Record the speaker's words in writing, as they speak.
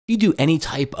you do any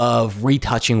type of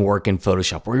retouching work in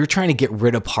Photoshop where you're trying to get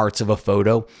rid of parts of a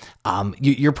photo,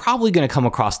 you're probably going to come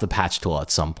across the patch tool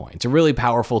at some point. It's a really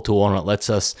powerful tool, and it lets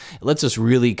us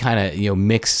really kind of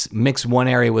mix one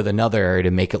area with another area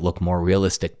to make it look more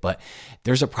realistic. But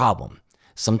there's a problem.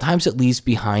 Sometimes it leaves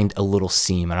behind a little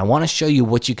seam, and I want to show you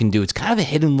what you can do. It's kind of a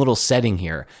hidden little setting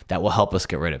here that will help us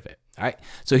get rid of it. All right,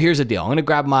 so here's the deal. I'm going to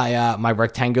grab my my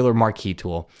rectangular marquee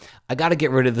tool. I got to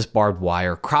get rid of this barbed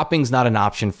wire. Cropping's not an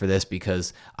option for this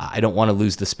because I don't want to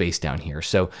lose the space down here.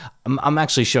 So I'm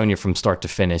actually showing you from start to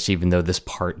finish, even though this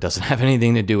part doesn't have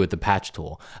anything to do with the patch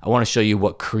tool. I want to show you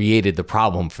what created the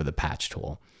problem for the patch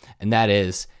tool, and that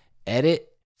is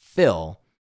edit, fill,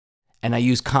 and I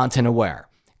use content aware.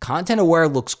 Content aware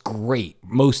looks great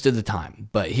most of the time,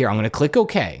 but here I'm going to click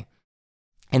OK.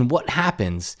 And what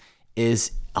happens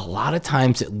is a lot of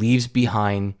times it leaves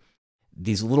behind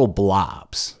these little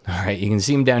blobs. All right, you can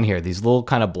see them down here, these little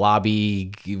kind of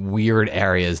blobby, weird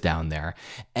areas down there.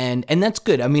 And that's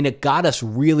good. I mean, it got us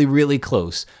really, really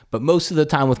close. But most of the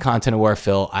time with content aware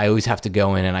fill, I always have to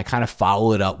go in and I kind of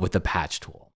follow it up with the patch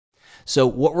tool. So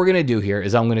what we're going to do here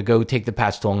is I'm going to go take the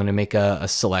patch tool. I'm going to make a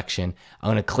selection. I'm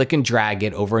going to click and drag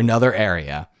it over another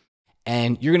area.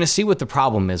 And you're going to see what the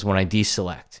problem is when I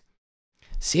deselect.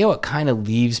 See how it kind of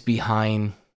leaves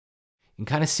behind. You can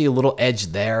kind of see a little edge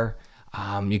there.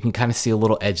 You can kind of see a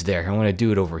little edge there. I'm going to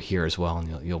do it over here as well,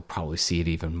 and you'll probably see it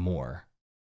even more.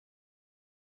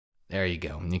 There you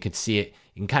go. And you can see it.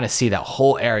 You can kind of see that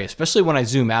whole area, especially when I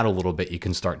zoom out a little bit, you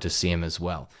can start to see them as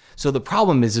well. So the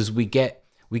problem is we get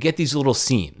these little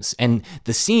seams, and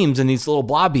the seams in these little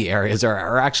blobby areas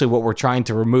are actually what we're trying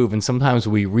to remove, and sometimes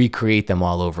we recreate them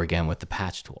all over again with the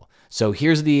patch tool. So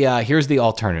here's the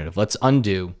alternative. Let's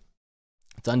undo.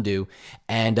 Let's undo,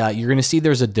 and you're going to see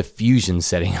there's a diffusion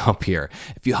setting up here.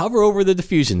 If you hover over the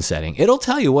diffusion setting, it'll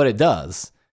tell you what it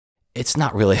does. It's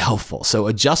not really helpful. So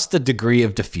adjust the degree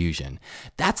of diffusion.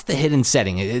 That's the hidden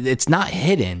setting. It's not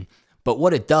hidden, but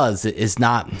what it does is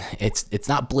it's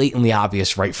not blatantly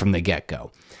obvious right from the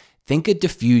get-go. Think of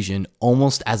diffusion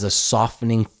almost as a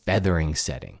softening, feathering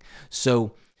setting.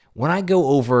 So when I go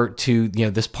over to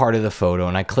this part of the photo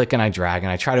and I click and I drag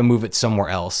and I try to move it somewhere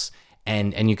else,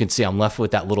 and you can see I'm left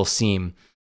with that little seam,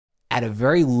 at a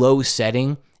very low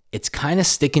setting, it's kind of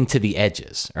sticking to the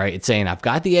edges, right? It's saying I've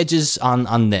got the edges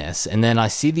on this, and then I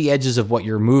see the edges of what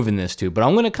you're moving this to, but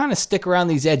I'm going to kind of stick around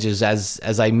these edges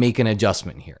as I make an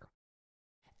adjustment here.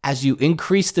 As you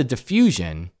increase the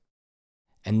diffusion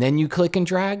and then you click and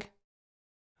drag,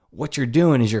 what you're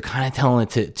doing is you're kind of telling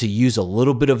it to use a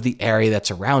little bit of the area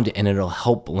that's around it, and it'll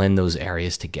help blend those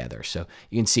areas together. So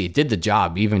you can see it did the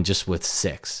job even just with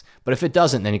 6. But if it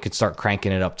doesn't, then you could start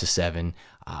cranking it up to 7.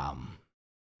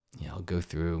 Go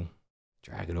through,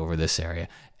 drag it over this area.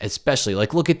 Especially,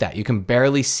 like, look at that. You can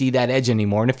barely see that edge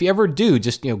anymore. And if you ever do,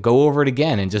 just go over it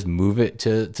again and just move it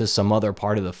to some other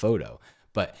part of the photo.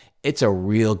 But it's a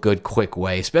real good quick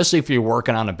way, especially if you're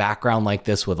working on a background like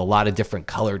this with a lot of different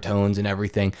color tones and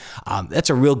everything. That's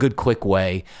a real good quick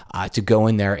way to go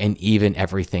in there and even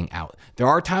everything out. There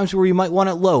are times where you might want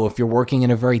it low if you're working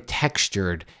in a very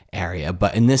textured area,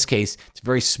 but in this case, it's a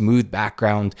very smooth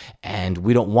background, and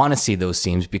we don't want to see those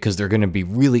seams because they're going to be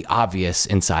really obvious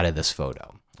inside of this photo.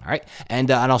 All right, and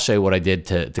I'll show you what I did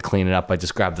to clean it up. I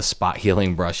just grabbed the spot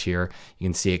healing brush here. You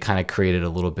can see it kind of created a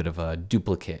little bit of a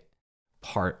duplicate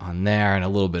part on there and a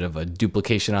little bit of a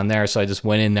duplication on there. So I just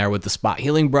went in there with the spot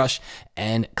healing brush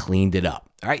and cleaned it up.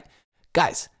 All right,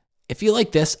 guys, if you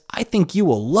like this, I think you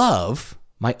will love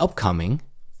my upcoming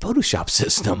Photoshop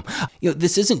system.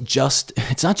 This isn't just,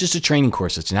 it's not just a training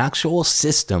course. It's an actual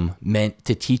system meant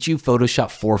to teach you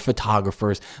Photoshop for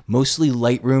photographers, mostly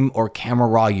Lightroom or Camera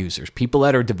Raw users, people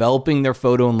that are developing their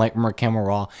photo in Lightroom or Camera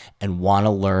Raw and want to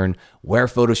learn where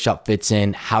Photoshop fits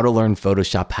in, how to learn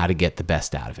Photoshop, how to get the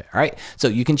best out of it. All right, so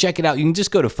you can check it out. You can just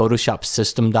go to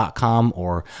photoshopsystem.com,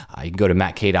 or you can go to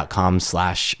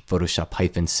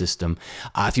mattkay.com/photoshop-system.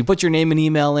 If you put your name and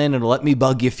email in, it'll let me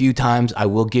bug you a few times. I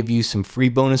will give you some free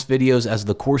bonus videos as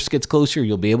the course gets closer.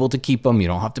 You'll be able to keep them. You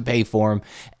don't have to pay for them.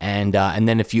 And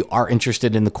then if you are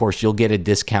interested in the course, you'll get a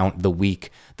discount the week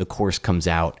the course comes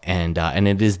out. And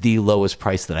it is the lowest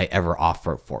price that I ever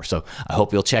offer it for. So I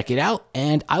hope you'll check it out,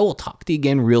 and I will talk to you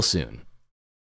again real soon.